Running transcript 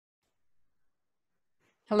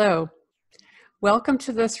Hello. Welcome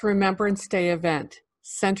to this Remembrance Day event,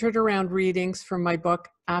 centered around readings from my book,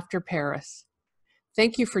 After Paris.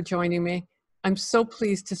 Thank you for joining me. I'm so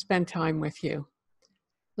pleased to spend time with you.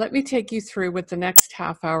 Let me take you through what the next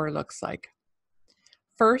half hour looks like.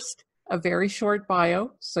 First, a very short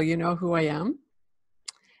bio, so you know who I am.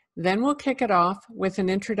 Then we'll kick it off with an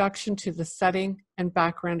introduction to the setting and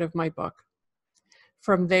background of my book.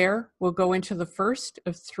 From there, we'll go into the first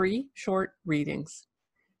of 3 short readings.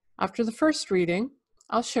 After the first reading,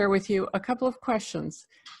 I'll share with you a couple of questions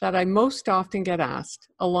that I most often get asked,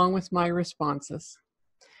 along with my responses.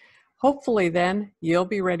 Hopefully then, you'll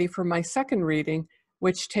be ready for my second reading,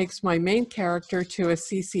 which takes my main character to a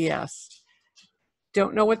CCS.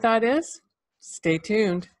 Don't know what that is? Stay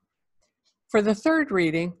tuned. For the third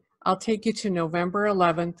reading, I'll take you to November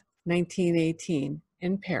 11th, 1918,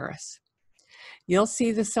 in Paris. You'll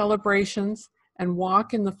see the celebrations and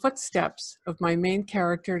walk in the footsteps of my main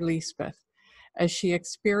character, Lisbeth, as she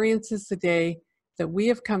experiences the day that we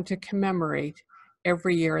have come to commemorate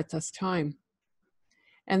every year at this time.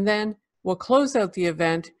 And then we'll close out the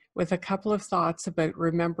event with a couple of thoughts about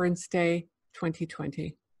Remembrance Day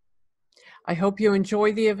 2020. I hope you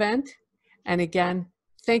enjoy the event, and again,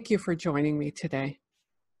 thank you for joining me today.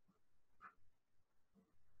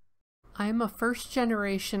 I am a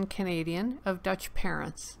first-generation Canadian of Dutch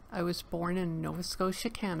parents. I was born in Nova Scotia,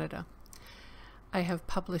 Canada. I have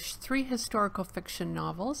published 3 historical fiction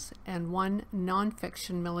novels and 1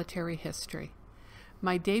 nonfiction military history.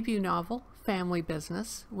 My debut novel, Family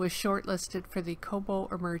Business, was shortlisted for the Kobo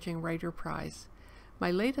Emerging Writer Prize.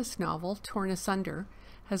 My latest novel, Torn Asunder,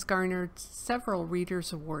 has garnered several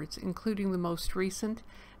Readers' Awards, including the most recent,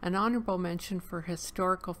 an honorable mention for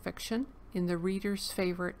historical fiction in the Reader's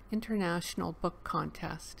Favorite International Book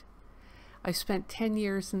Contest. I spent 10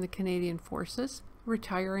 years in the Canadian Forces,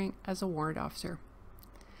 retiring as a warrant officer.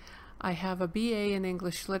 I have a BA in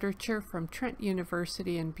English Literature from Trent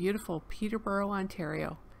University in beautiful Peterborough,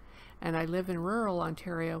 Ontario, and I live in rural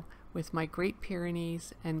Ontario with my Great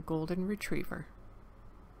Pyrenees and Golden Retriever.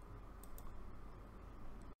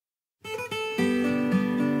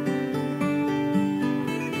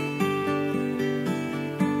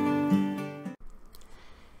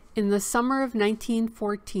 In the summer of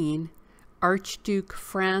 1914, Archduke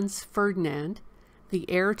Franz Ferdinand, the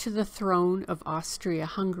heir to the throne of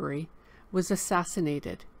Austria-Hungary, was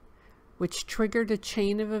assassinated, which triggered a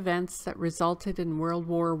chain of events that resulted in World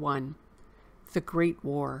War I, the Great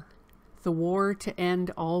War, the war to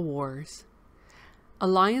end all wars.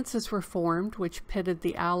 Alliances were formed which pitted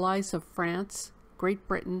the allies of France, Great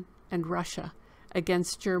Britain, and Russia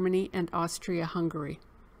against Germany and Austria-Hungary.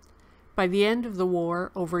 By the end of the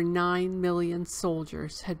war, over 9 million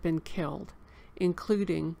soldiers had been killed,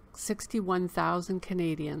 including 61,000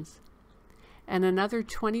 Canadians, and another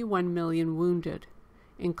 21 million wounded,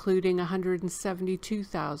 including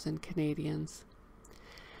 172,000 Canadians.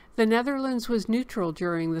 The Netherlands was neutral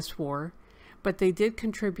during this war, but they did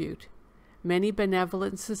contribute. Many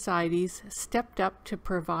benevolent societies stepped up to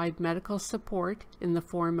provide medical support in the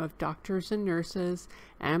form of doctors and nurses,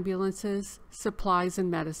 ambulances, supplies,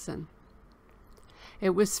 and medicine.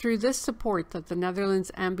 It was through this support that the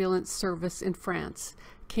Netherlands Ambulance Service in France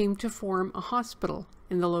came to form a hospital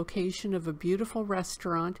in the location of a beautiful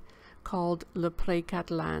restaurant called Le Pré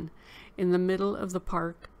Catalan in the middle of the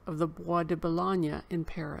park of the Bois de Boulogne in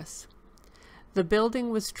Paris. The building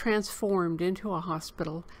was transformed into a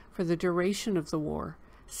hospital for the duration of the war,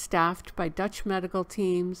 staffed by Dutch medical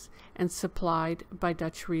teams and supplied by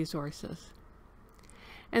Dutch resources.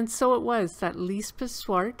 And so it was that Lisbeth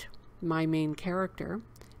Zwart, my main character,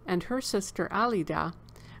 and her sister Alida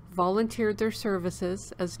volunteered their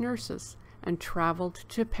services as nurses and traveled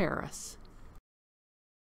to Paris.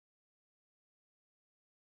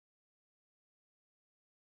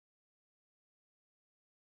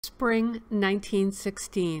 Spring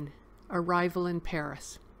 1916, arrival in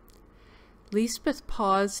Paris. Lisbeth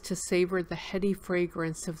paused to savor the heady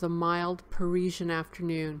fragrance of the mild Parisian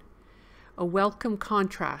afternoon, a welcome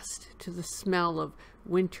contrast to the smell of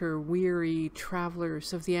winter-weary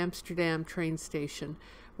travelers of the Amsterdam train station,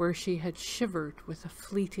 where she had shivered with a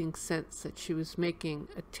fleeting sense that she was making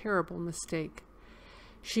a terrible mistake.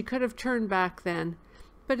 She could have turned back then,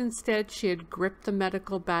 but instead she had gripped the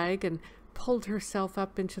medical bag and pulled herself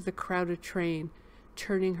up into the crowded train,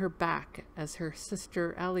 turning her back as her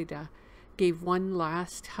sister Alida gave one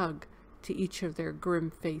last hug to each of their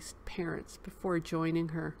grim-faced parents before joining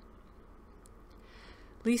her.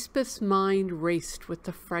 Lisbeth's mind raced with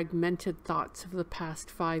the fragmented thoughts of the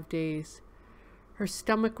past 5 days. Her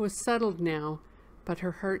stomach was settled now, but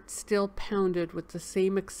her heart still pounded with the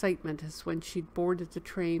same excitement as when she'd boarded the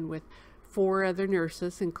train with 4 other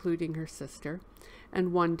nurses, including her sister,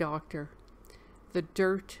 and 1 doctor. The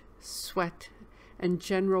dirt, sweat, and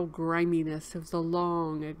general griminess of the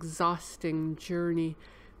long, exhausting journey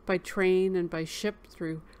by train and by ship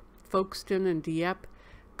through Folkestone and Dieppe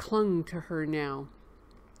clung to her now,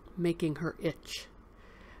 making her itch.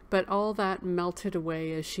 But all that melted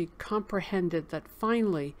away as she comprehended that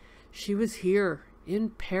finally she was here in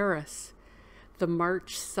Paris. The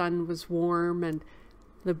March sun was warm, and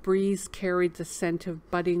the breeze carried the scent of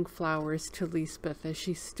budding flowers to Lisbeth as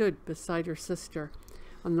she stood beside her sister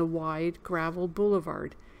on the wide gravel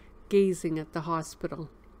boulevard, gazing at the hospital.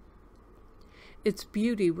 Its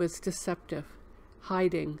beauty was deceptive,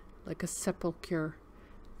 hiding, like a sepulchre,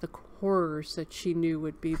 the horrors that she knew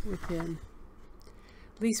would be within.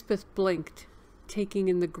 Lisbeth blinked, taking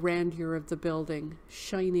in the grandeur of the building,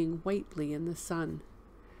 shining whitely in the sun.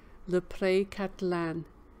 Le Pré Catalan,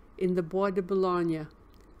 in the Bois de Boulogne,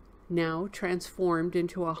 now transformed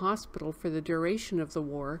into a hospital for the duration of the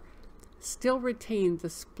war, still retained the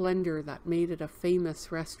splendor that made it a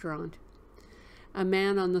famous restaurant. A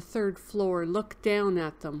man on the 3rd floor looked down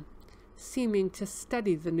at them, seeming to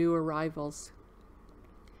study the new arrivals.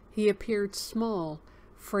 He appeared small,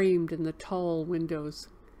 framed in the tall windows.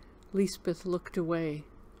 Lisbeth looked away,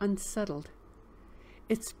 unsettled.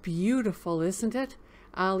 "It's beautiful, isn't it?"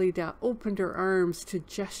 Alida opened her arms to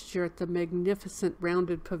gesture at the magnificent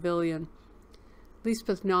rounded pavilion.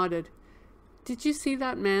 Lisbeth nodded. "Did you see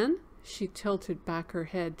that man?" She tilted back her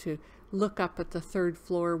head to look up at the 3rd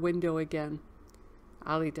floor window again.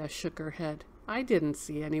 Alida shook her head. "I didn't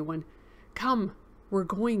see anyone. Come, we're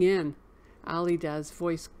going in." Alida's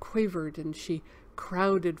voice quivered and she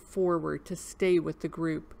crowded forward to stay with the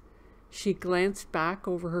group. She glanced back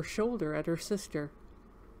over her shoulder at her sister.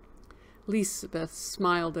 Lisbeth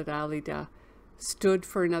smiled at Alida, stood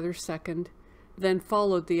for another second, then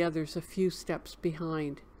followed the others a few steps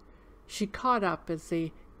behind. She caught up as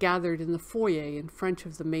they gathered in the foyer in front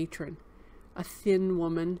of the matron, a thin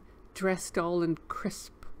woman dressed all in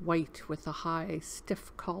crisp white with a high,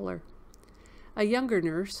 stiff collar. A younger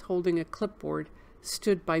nurse, holding a clipboard,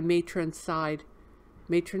 stood by matron's side.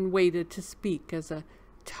 Matron waited to speak as a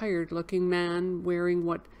tired-looking man wearing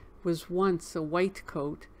what was once a white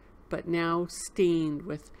coat, but now stained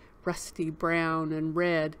with rusty brown and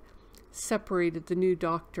red, separated the new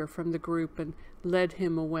doctor from the group and led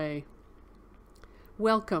him away.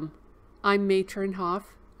 "Welcome. I'm Matron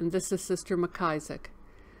Hoff, and this is Sister McIsaac.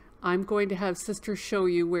 I'm going to have Sister show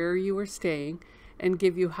you where you are staying and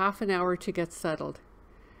give you half an hour to get settled.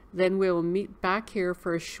 Then we'll meet back here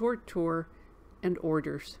for a short tour and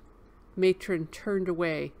orders." Matron turned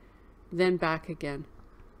away, then back again.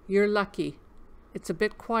 "You're lucky. It's a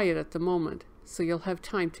bit quiet at the moment, so you'll have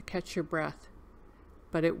time to catch your breath.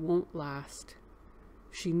 But it won't last."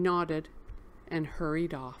 She nodded and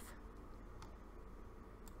hurried off.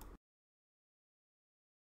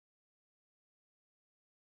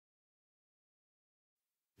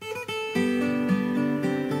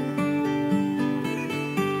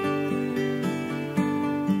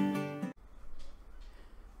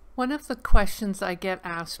 One of the questions I get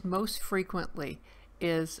asked most frequently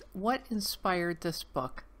is, what inspired this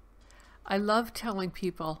book? I love telling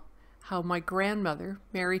people how my grandmother,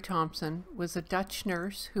 Mary Thompson, was a Dutch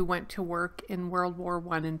nurse who went to work in World War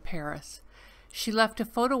I in Paris. She left a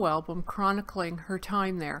photo album chronicling her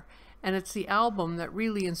time there, and it's the album that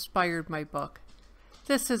really inspired my book.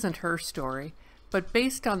 This isn't her story, but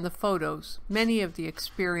based on the photos, many of the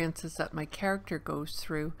experiences that my character goes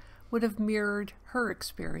through would have mirrored her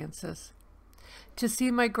experiences. To see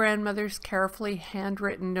my grandmother's carefully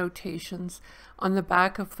handwritten notations on the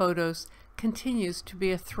back of photos continues to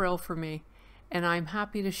be a thrill for me, and I'm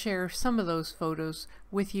happy to share some of those photos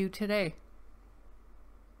with you today.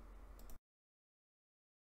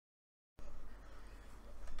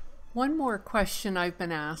 One more question I've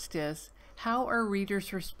been asked is, how are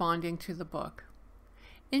readers responding to the book?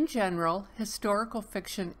 In general, historical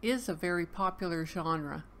fiction is a very popular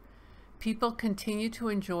genre. People continue to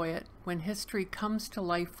enjoy it when history comes to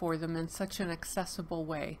life for them in such an accessible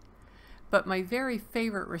way. But my very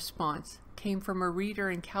favorite response came from a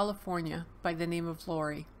reader in California by the name of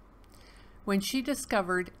Lori. When she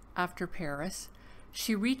discovered After Paris,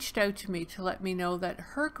 she reached out to me to let me know that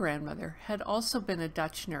her grandmother had also been a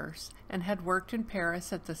Dutch nurse and had worked in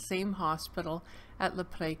Paris at the same hospital at Le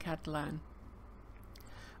Pré Catalan.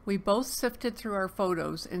 We both sifted through our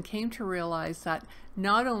photos and came to realize that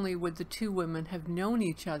not only would the two women have known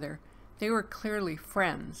each other, they were clearly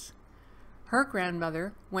friends. Her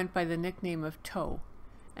grandmother went by the nickname of Toe,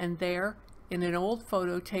 and there, in an old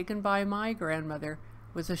photo taken by my grandmother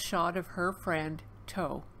was a shot of her friend,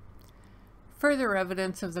 Toe. Further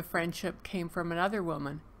evidence of the friendship came from another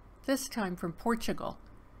woman, this time from Portugal.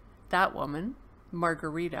 That woman,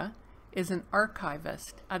 Margarita, is an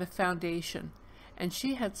archivist at a foundation, and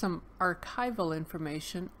she had some archival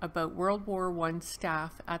information about World War I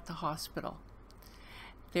staff at the hospital.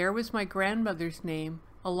 There was my grandmother's name,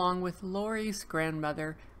 along with Laurie's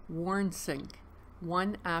grandmother, Warnsink,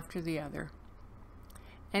 one after the other.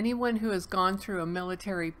 Anyone who has gone through a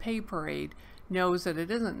military pay parade knows that it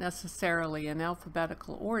isn't necessarily in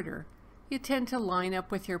alphabetical order. You tend to line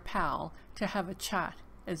up with your pal to have a chat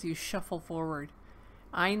as you shuffle forward.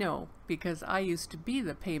 I know, because I used to be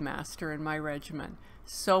the paymaster in my regiment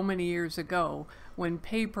so many years ago when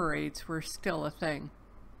pay parades were still a thing.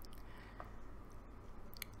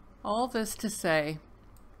 All this to say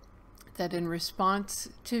that in response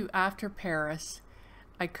to After Paris,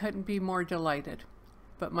 I couldn't be more delighted.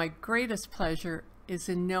 But my greatest pleasure is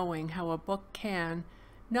in knowing how a book can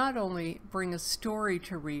not only bring a story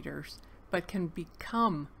to readers, but can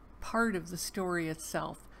become part of the story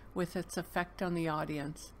itself with its effect on the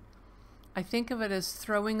audience. I think of it as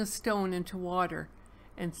throwing a stone into water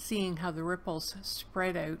and seeing how the ripples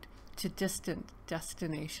spread out to distant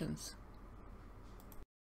destinations.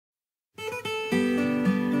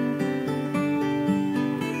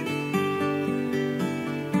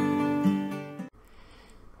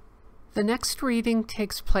 The next reading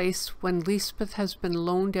takes place when Lisbeth has been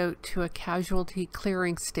loaned out to a casualty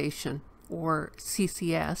clearing station, or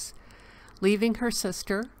CCS, leaving her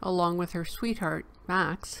sister, along with her sweetheart,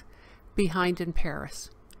 Max, behind in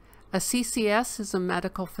Paris. A CCS is a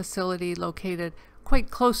medical facility located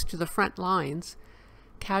quite close to the front lines.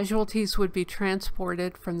 Casualties would be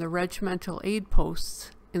transported from the regimental aid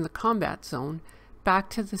posts in the combat zone back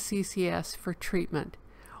to the CCS for treatment,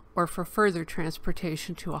 or for further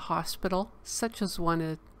transportation to a hospital, such as one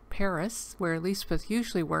in Paris, where Lisbeth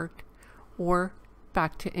usually worked, or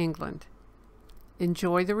back to England.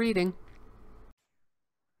 Enjoy the reading.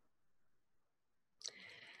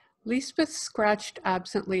 Lisbeth scratched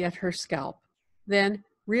absently at her scalp. Then,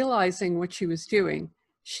 realizing what she was doing,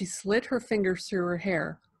 she slid her fingers through her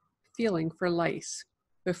hair, feeling for lice,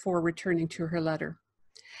 before returning to her letter.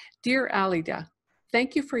 Dear Alida,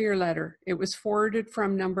 thank you for your letter. It was forwarded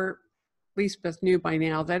from number. Lisbeth knew by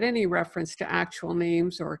now that any reference to actual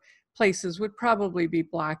names or places would probably be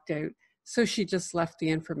blacked out, so she just left the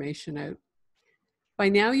information out. By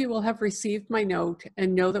now you will have received my note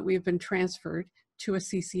and know that we have been transferred to a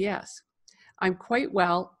CCS. I'm quite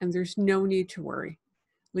well and there's no need to worry.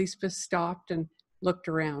 Lisbeth stopped and looked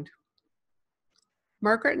around.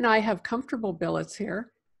 Margaret and I have comfortable billets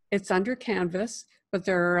here. It's under canvas, but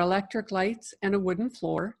there are electric lights and a wooden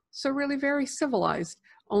floor, so really very civilized,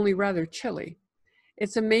 only rather chilly.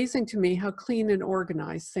 It's amazing to me how clean and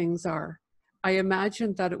organized things are. I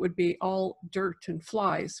imagined that it would be all dirt and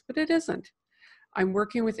flies, but it isn't. I'm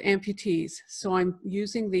working with amputees, so I'm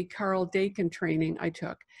using the Carl Dakin training I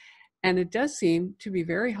took, and it does seem to be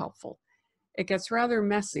very helpful. It gets rather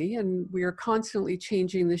messy, and we are constantly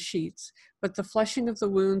changing the sheets, but the flushing of the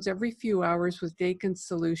wounds every few hours with Dakin's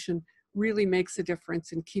solution really makes a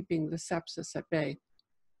difference in keeping the sepsis at bay.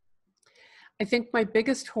 I think my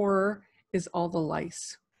biggest horror is all the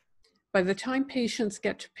lice. By the time patients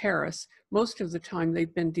get to Paris, most of the time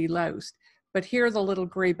they've been deloused, but here the little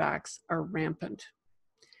graybacks are rampant.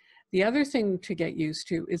 The other thing to get used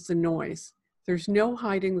to is the noise. There's no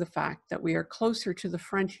hiding the fact that we are closer to the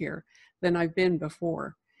front here than I've been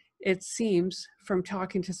before. It seems, from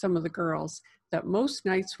talking to some of the girls, that most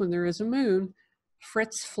nights when there is a moon,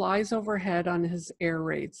 Fritz flies overhead on his air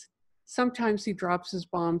raids. Sometimes he drops his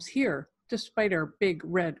bombs here, despite our big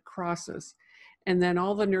red crosses. And then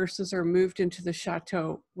all the nurses are moved into the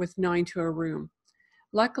chateau with 9 to a room.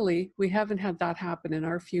 Luckily, we haven't had that happen in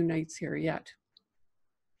our few nights here yet.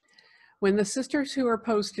 When the sisters who are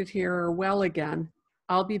posted here are well again,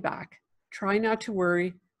 I'll be back. Try not to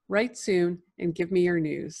worry, write soon, and give me your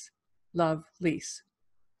news. Love, Lise.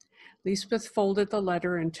 Lisbeth folded the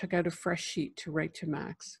letter and took out a fresh sheet to write to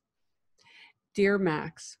Max. Dear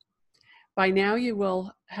Max, by now you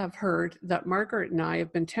will have heard that Margaret and I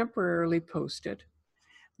have been temporarily posted.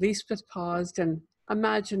 Lisbeth paused and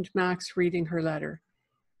imagined Max reading her letter.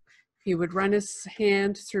 He would run his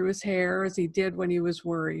hand through his hair as he did when he was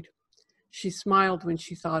worried. She smiled when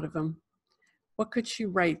she thought of him. What could she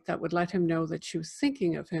write that would let him know that she was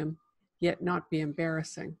thinking of him, yet not be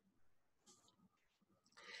embarrassing?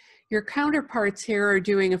 Your counterparts here are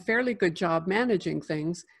doing a fairly good job managing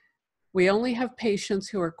things. We only have patients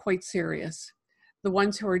who are quite serious. The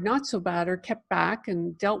ones who are not so bad are kept back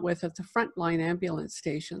and dealt with at the frontline ambulance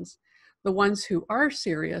stations. The ones who are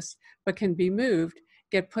serious but can be moved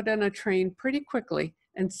get put on a train pretty quickly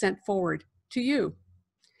and sent forward to you.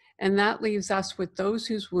 And that leaves us with those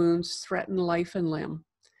whose wounds threaten life and limb.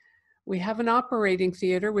 We have an operating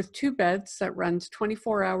theater with 2 beds that runs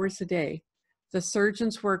 24 hours a day. The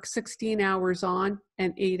surgeons work 16 hours on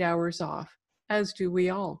and 8 hours off, as do we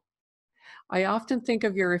all. I often think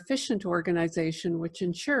of your efficient organization, which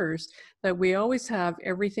ensures that we always have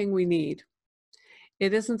everything we need.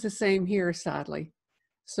 It isn't the same here, sadly.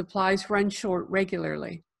 Supplies run short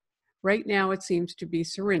regularly. Right now, it seems to be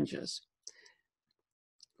syringes.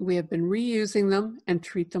 We have been reusing them and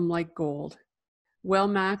treat them like gold. Well,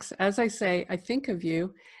 Max, as I say, I think of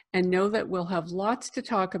you and know that we'll have lots to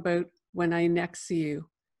talk about when I next see you.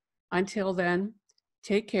 Until then,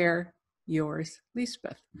 take care. Yours,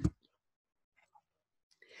 Lisbeth.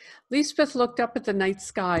 Lisbeth looked up at the night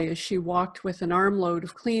sky as she walked with an armload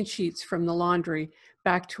of clean sheets from the laundry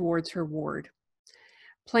back towards her ward.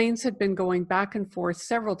 Planes had been going back and forth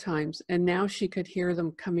several times, and now she could hear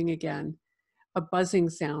them coming again, a buzzing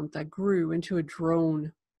sound that grew into a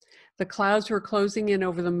drone. The clouds were closing in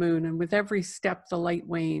over the moon, and with every step, the light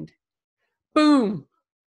waned. Boom!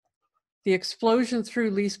 The explosion threw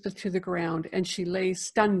Lisbeth to the ground, and she lay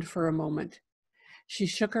stunned for a moment. She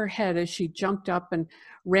shook her head as she jumped up and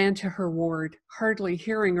ran to her ward, hardly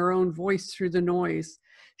hearing her own voice through the noise.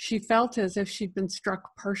 She felt as if she'd been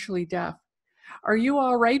struck partially deaf. "Are you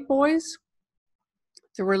all right, boys?"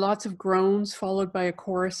 There were lots of groans, followed by a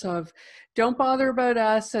chorus of, "Don't bother about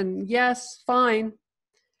us," and "Yes, fine."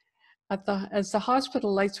 As the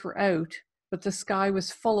hospital lights were out, but the sky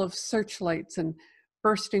was full of searchlights and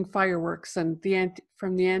bursting fireworks and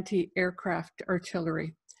from the anti-aircraft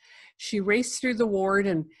artillery. She raced through the ward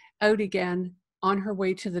and out again on her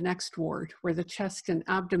way to the next ward, where the chest and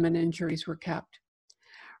abdomen injuries were kept.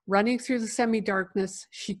 Running through the semi-darkness,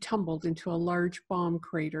 she tumbled into a large bomb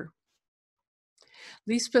crater.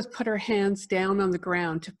 Lisbeth put her hands down on the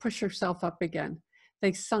ground to push herself up again.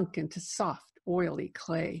 They sunk into soft, oily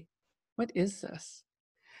clay. What is this?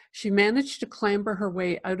 She managed to clamber her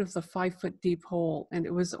way out of the 5-foot deep hole, and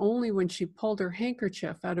it was only when she pulled her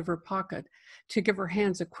handkerchief out of her pocket to give her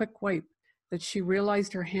hands a quick wipe that she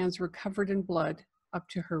realized her hands were covered in blood up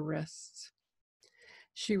to her wrists.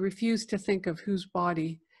 She refused to think of whose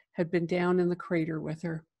body had been down in the crater with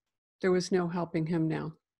her. There was no helping him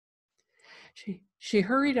now. She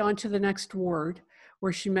hurried on to the next ward,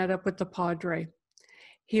 where she met up with the padre.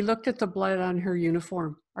 He looked at the blood on her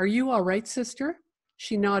uniform. "Are you all right, sister?"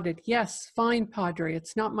 She nodded. "Yes, fine, padre.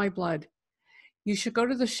 It's not my blood." "You should go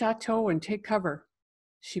to the chateau and take cover."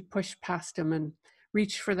 She pushed past him and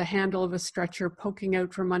reached for the handle of a stretcher poking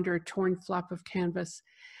out from under a torn flap of canvas.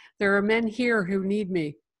 "There are men here who need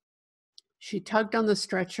me." She tugged on the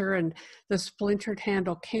stretcher and the splintered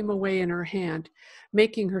handle came away in her hand,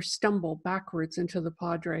 making her stumble backwards into the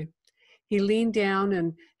padre. He leaned down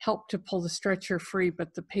and helped to pull the stretcher free,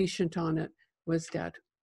 but the patient on it was dead.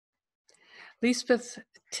 Lisbeth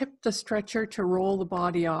tipped the stretcher to roll the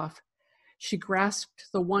body off. She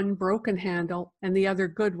grasped the one broken handle and the other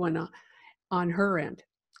good one on her end.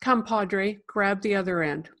 "Come, padre, grab the other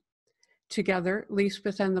end." Together,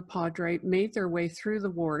 Lisbeth and the padre made their way through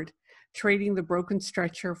the ward, trading the broken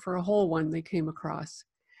stretcher for a whole one they came across.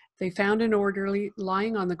 They found an orderly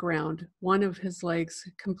lying on the ground, one of his legs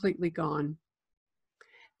completely gone.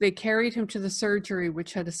 They carried him to the surgery,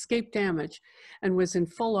 which had escaped damage and was in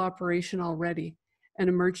full operation already. An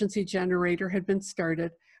emergency generator had been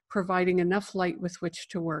started, providing enough light with which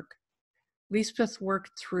to work. Lisbeth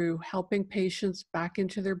worked through helping patients back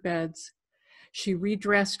into their beds. She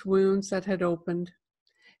redressed wounds that had opened.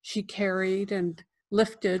 She carried and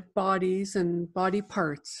lifted bodies and body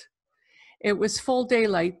parts. It was full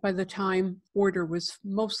daylight by the time order was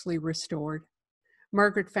mostly restored.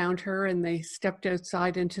 Margaret found her and they stepped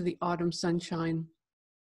outside into the autumn sunshine.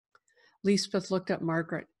 Lisbeth looked at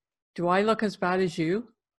Margaret. "Do I look as bad as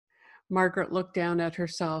you?" Margaret looked down at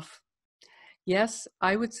herself. "Yes,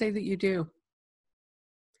 I would say that you do."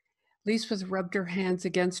 Lisbeth rubbed her hands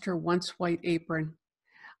against her once white apron.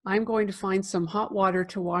 "I'm going to find some hot water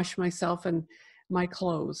to wash myself and my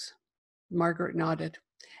clothes." Margaret nodded.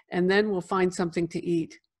 "And then we'll find something to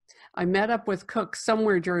eat. I met up with Cook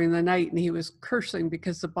somewhere during the night and he was cursing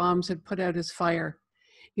because the bombs had put out his fire.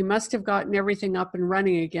 He must have gotten everything up and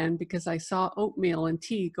running again because I saw oatmeal and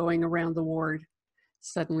tea going around the ward."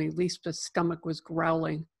 Suddenly, Lisbeth's stomach was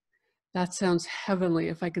growling. "That sounds heavenly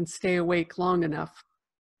if I can stay awake long enough."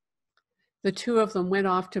 The two of them went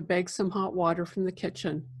off to beg some hot water from the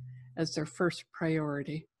kitchen as their first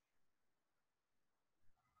priority.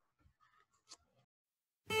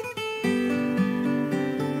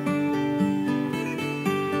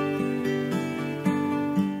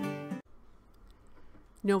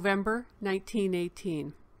 November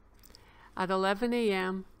 1918. At 11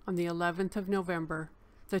 a.m. on the 11th of November,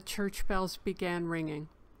 the church bells began ringing.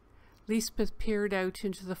 Lisbeth peered out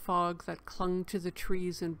into the fog that clung to the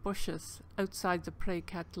trees and bushes outside the Pré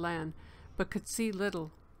Catalan, but could see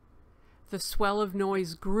little. The swell of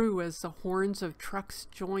noise grew as the horns of trucks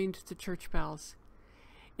joined the church bells.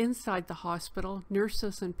 Inside the hospital,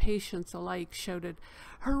 nurses and patients alike shouted,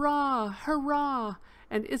 "Hurrah! Hurrah!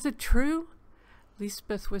 And is it true?"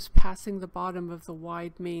 Lisbeth was passing the bottom of the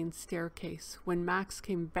wide main staircase when Max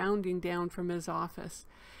came bounding down from his office.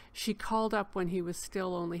 She called up when he was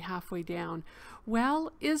still only halfway down.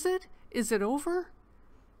 "Well, is it? Is it over?"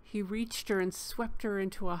 He reached her and swept her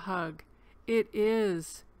into a hug. "It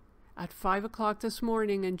is." At 5 o'clock this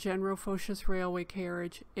morning in General Foch's railway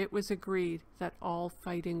carriage, it was agreed that all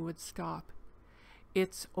fighting would stop.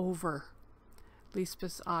 "It's over."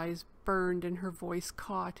 Lisbeth's eyes burned and her voice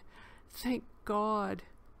caught. "Thank God."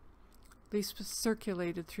 Lisbeth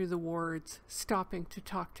circulated through the wards, stopping to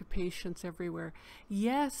talk to patients everywhere.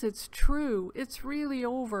 "Yes, it's true. It's really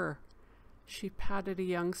over." She patted a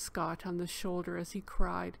young Scot on the shoulder as he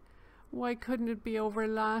cried, "Why couldn't it be over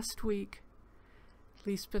last week?"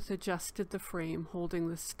 Lisbeth adjusted the frame, holding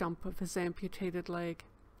the stump of his amputated leg.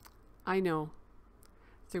 "I know."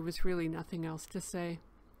 There was really nothing else to say.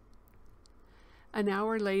 An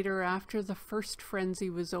hour later, after the first frenzy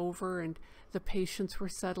was over and the patients were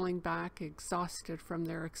settling back, exhausted from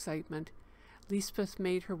their excitement, Lisbeth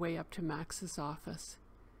made her way up to Max's office.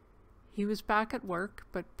 He was back at work,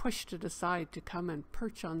 but pushed it aside to come and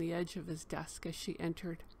perch on the edge of his desk as she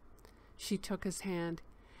entered. She took his hand.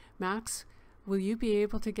 "Max, will you be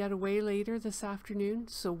able to get away later this afternoon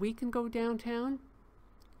so we can go downtown?"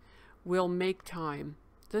 "We'll make time.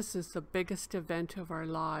 This is the biggest event of our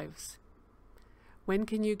lives." "When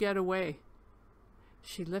can you get away?"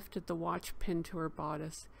 She lifted the watch pinned to her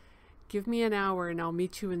bodice. "Give me an hour and I'll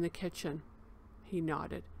meet you in the kitchen." He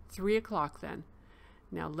nodded. 3 o'clock then.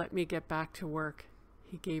 "Now let me get back to work."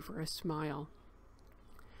 He gave her a smile.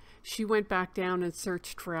 She went back down and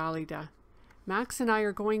searched for Alida. "Max and I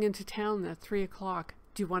are going into town at 3 o'clock.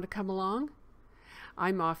 Do you want to come along?"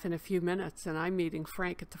 "I'm off in a few minutes and I'm meeting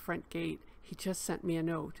Frank at the front gate. He just sent me a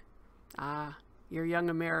note." "Ah, your young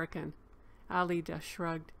American." Alida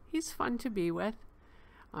shrugged. "He's fun to be with."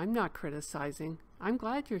 "I'm not criticizing. I'm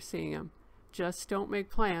glad you're seeing him. Just don't make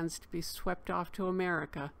plans to be swept off to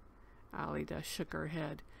America." Alida shook her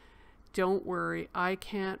head. "Don't worry. I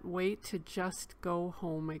can't wait to just go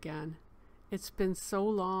home again. It's been so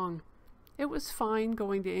long. It was fine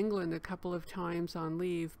going to England a couple of times on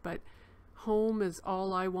leave, but home is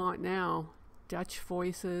all I want now. Dutch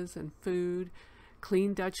voices and food,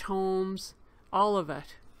 clean Dutch homes, all of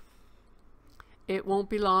it." "It won't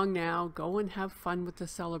be long now. Go and have fun with the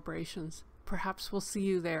celebrations. Perhaps we'll see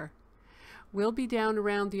you there. We'll be down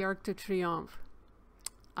around the Arc de Triomphe."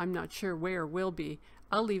 "I'm not sure where we'll be.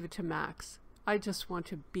 I'll leave it to Max. I just want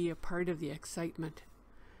to be a part of the excitement."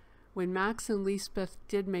 When Max and Lisbeth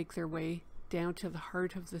did make their way down to the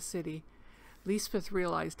heart of the city, Lisbeth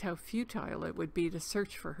realized how futile it would be to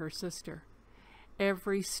search for her sister.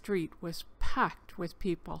 Every street was packed with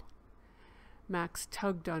people. Max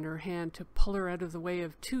tugged on her hand to pull her out of the way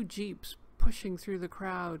of 2 jeeps pushing through the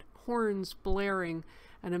crowd, horns blaring,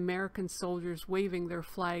 and American soldiers waving their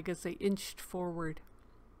flag as they inched forward.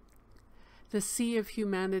 The sea of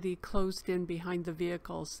humanity closed in behind the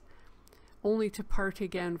vehicles, only to part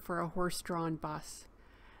again for a horse-drawn bus.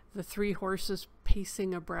 The 3 horses,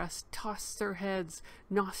 pacing abreast, tossed their heads,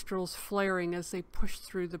 nostrils flaring as they pushed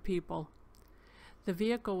through the people. The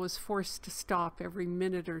vehicle was forced to stop every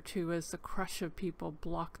minute or two as the crush of people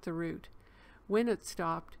blocked the route. When it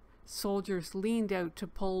stopped, soldiers leaned out to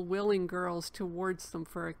pull willing girls towards them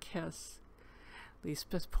for a kiss.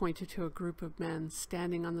 Lisbeth pointed to a group of men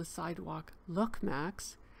standing on the sidewalk. "Look,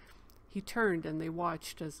 Max." He turned and they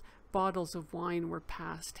watched as bottles of wine were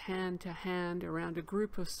passed hand to hand around a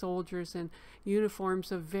group of soldiers in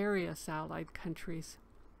uniforms of various Allied countries.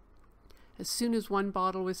 As soon as one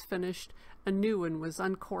bottle was finished, a new one was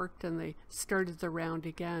uncorked and they started the round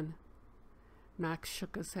again. Max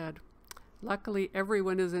shook his head. "Luckily,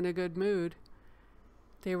 everyone is in a good mood."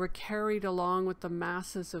 They were carried along with the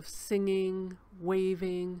masses of singing,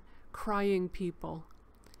 waving, crying people.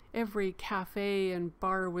 Every cafe and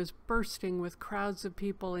bar was bursting with crowds of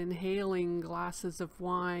people inhaling glasses of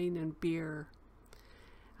wine and beer.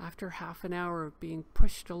 After half an hour of being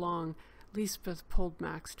pushed along, Lisbeth pulled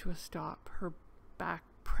Max to a stop, her back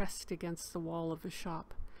pressed against the wall of a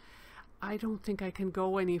shop. "I don't think I can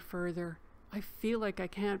go any further. I feel like I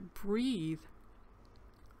can't breathe."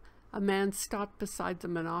 A man stopped beside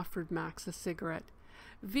them and offered Max a cigarette.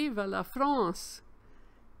 Vive la France!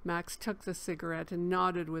 Max took the cigarette and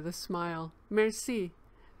nodded with a smile. Merci.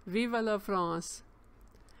 Vive la France!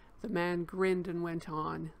 The man grinned and went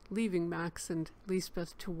on, leaving Max and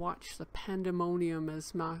Lisbeth to watch the pandemonium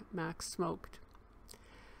as Max smoked.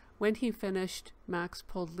 When he finished, Max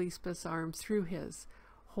pulled Lisbeth's arm through his,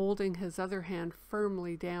 holding his other hand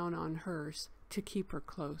firmly down on hers to keep her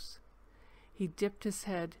close. He dipped his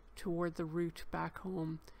head toward the route back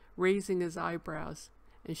home, raising his eyebrows,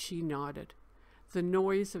 and she nodded. The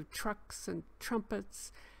noise of trucks and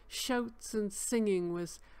trumpets, shouts and singing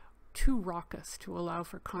was too raucous to allow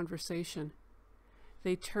for conversation.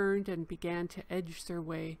 They turned and began to edge their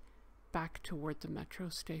way back toward the metro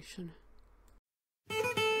station.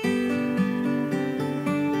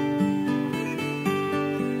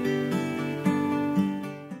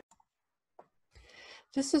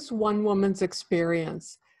 This is one woman's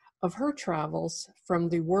experience of her travels from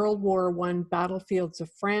the World War I battlefields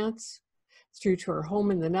of France through to her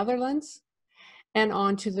home in the Netherlands and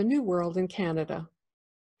on to the New World in Canada.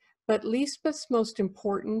 But Lisbeth's most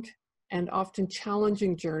important and often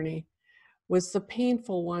challenging journey was the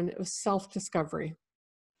painful one of self-discovery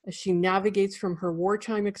as she navigates from her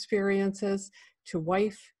wartime experiences to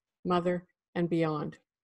wife, mother, and beyond.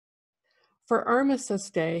 For Armistice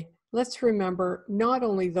Day, let's remember not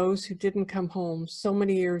only those who didn't come home so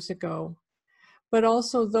many years ago, but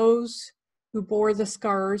also those who bore the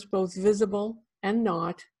scars, both visible and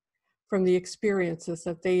not, from the experiences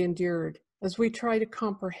that they endured, as we try to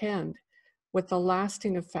comprehend what the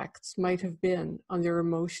lasting effects might have been on their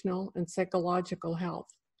emotional and psychological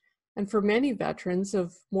health, and for many veterans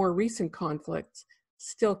of more recent conflicts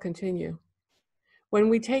still continue. When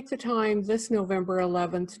we take the time this November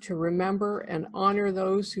 11th to remember and honor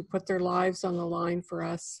those who put their lives on the line for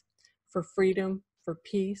us, for freedom, for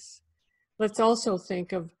peace, let's also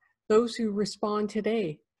think of those who respond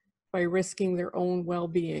today by risking their own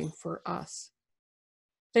well-being for us.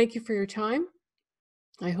 Thank you for your time.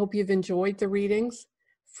 I hope you've enjoyed the readings.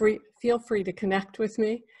 Feel free to connect with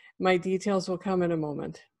me. My details will come in a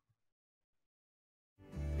moment.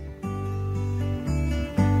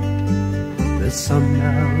 The sun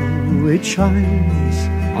now, it shines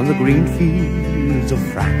on the green fields of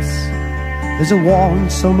France. There's a warm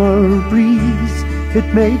summer breeze, it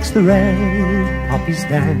makes the red poppies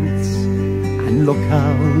dance. And look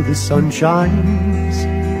how the sun shines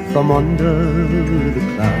from under the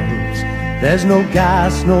clouds. There's no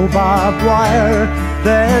gas, no barbed wire,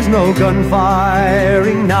 there's no gun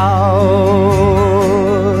firing now.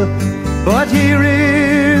 But here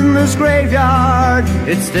in this graveyard,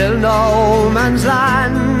 it's still no man's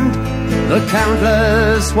land. The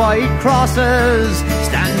countless white crosses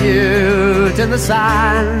stand mute in the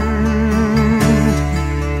sand.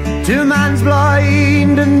 To man's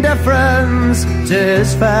blind indifference to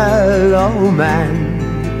his fellow man,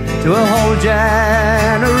 to a whole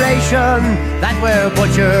generation that were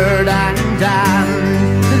butchered and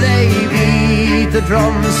damned. They beat the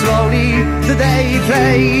drum slowly, they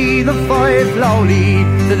play the fife lowly,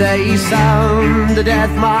 they sound the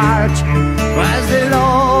death march as they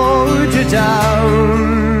load you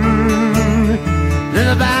down.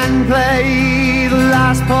 The band play the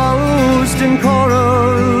last post in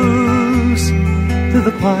chorus, to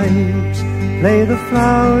the pipes play the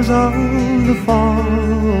flowers of the forest.